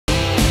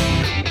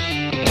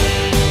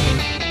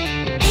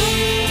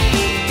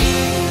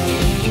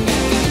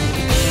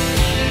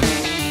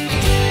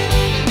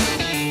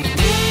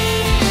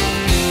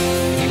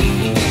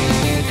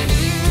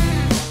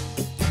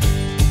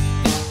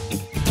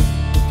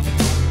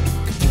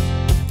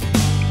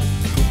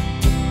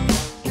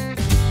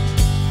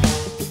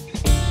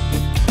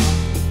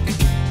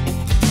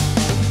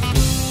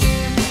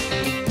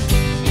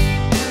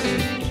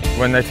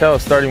When they tell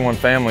us 31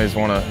 families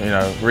want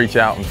to, reach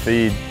out and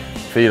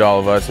feed all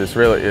of us,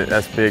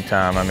 that's big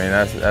time. I mean,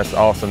 that's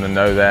awesome to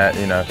know that,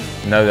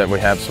 know that we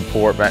have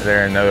support back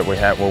there and know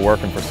that we're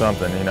working for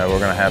something. We're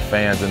going to have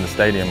fans in the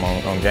stadium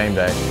on game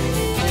day.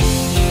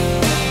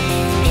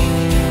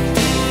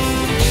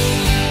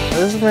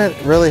 This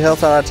has really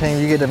helped out our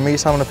team. You get to meet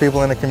some of the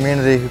people in the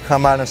community who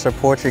come out and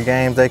support your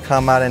games. They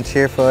come out and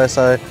cheer for us,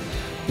 so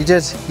you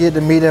just get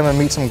to meet them and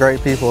meet some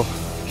great people.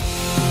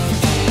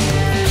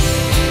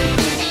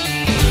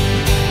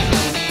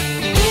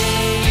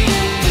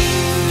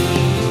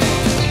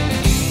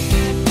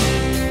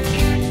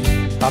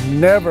 I've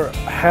never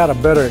had a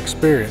better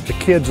experience. The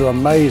kids are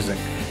amazing.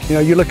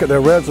 You look at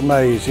their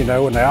resumes, and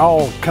they're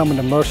all coming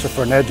to Mercer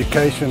for an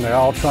education. They're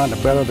all trying to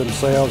better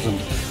themselves, and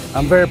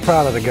I'm very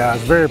proud of the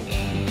guys, very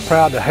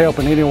proud to help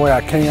in any way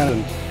I can,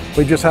 and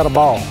we just had a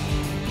ball.